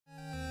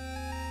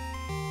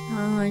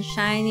Oh,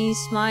 shiny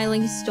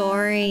smiling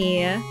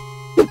story.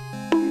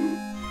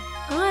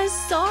 Oh,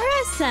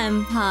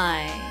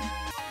 Sora-senpai!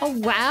 Oh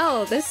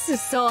wow, this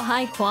is so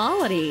high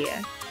quality.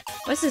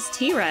 What's this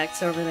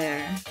T-Rex over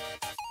there?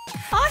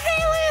 Oh,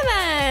 hey,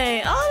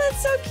 Lime! Oh,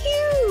 that's so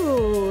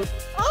cute!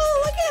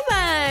 Oh, look at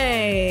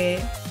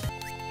me!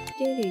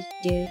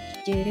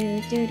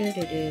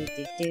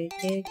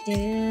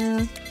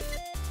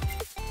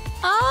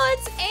 Oh,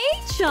 it's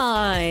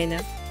H-on!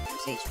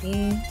 Where's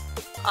HP?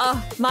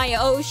 Oh, my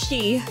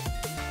Oshi!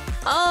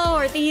 Oh,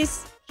 are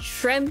these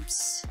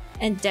shrimps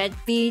and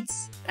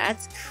deadbeats?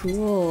 That's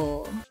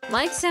cool.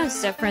 Mike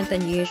sounds different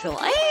than usual.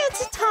 Hey,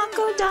 it's a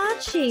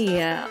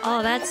Takodachi!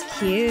 Oh, that's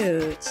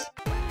cute.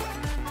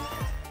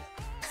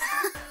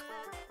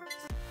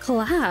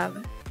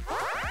 Collab.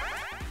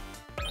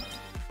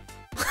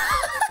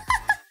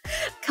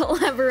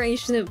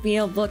 Collaboration of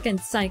BL Book and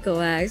Psycho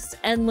X.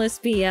 Endless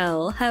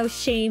BL. How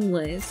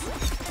shameless.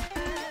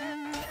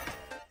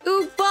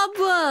 Ooh,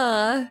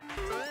 Bubba!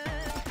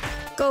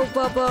 Go,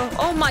 Bubba.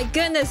 Oh my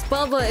goodness,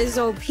 Bubba is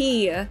OP.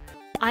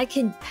 I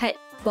can pet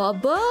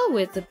Bubba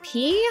with a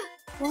P?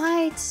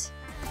 What?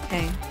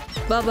 Okay.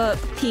 Bubba,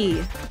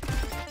 P.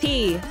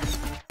 P.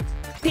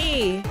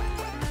 P.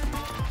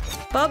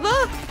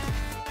 Bubba?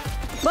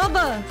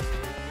 Bubba!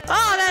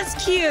 Oh, that's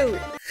cute!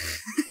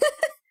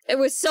 It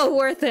was so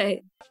worth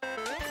it.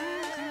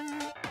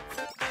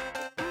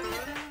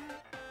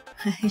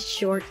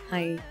 Short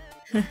height.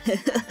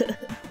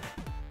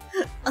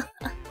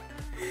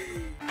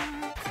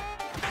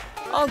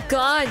 Oh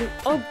god!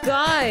 Oh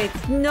god!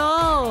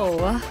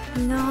 No!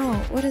 No!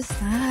 What is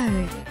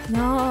that?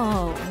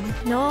 No!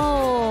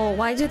 No!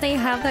 Why do they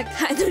have that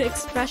kind of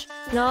expression?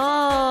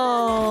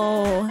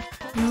 No!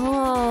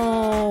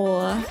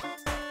 No!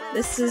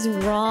 This is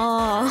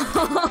wrong!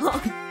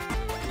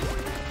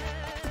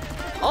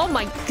 Oh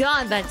my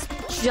god, that's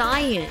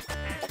giant!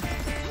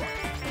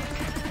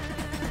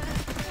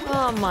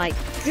 Oh my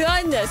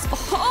goodness!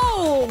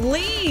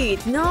 Holy!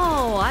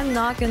 No, I'm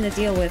not gonna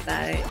deal with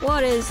that.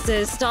 What is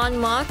this,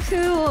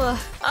 Danmaku?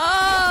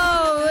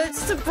 Oh,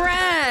 it's the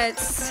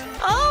brats!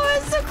 Oh,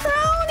 it's the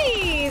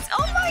cronies!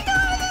 Oh my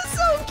god, that's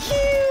so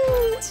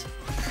cute!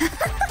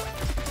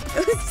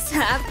 It was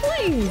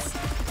saplings!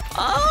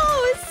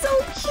 Oh, it's so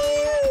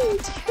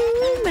cute!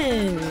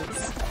 Humans!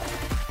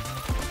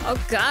 Oh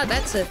god,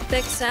 that's a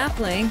thick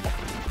sapling.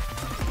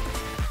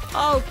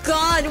 Oh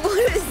god,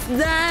 what is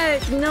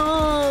that?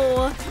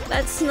 No!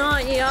 That's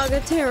not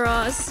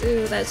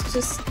Yagaterasu.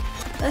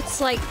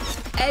 That's like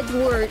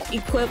Edward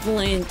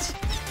equivalent.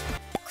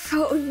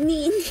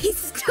 Kronii,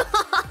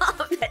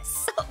 stop!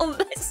 That's so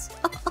messed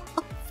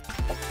up.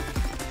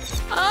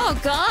 Oh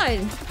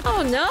god!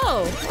 Oh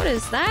no! What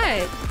is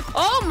that?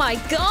 Oh my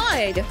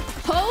god!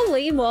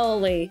 Holy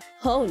moly!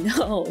 Oh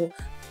no!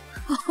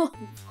 Oh,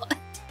 what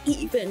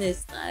even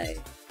is that?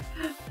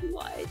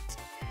 What?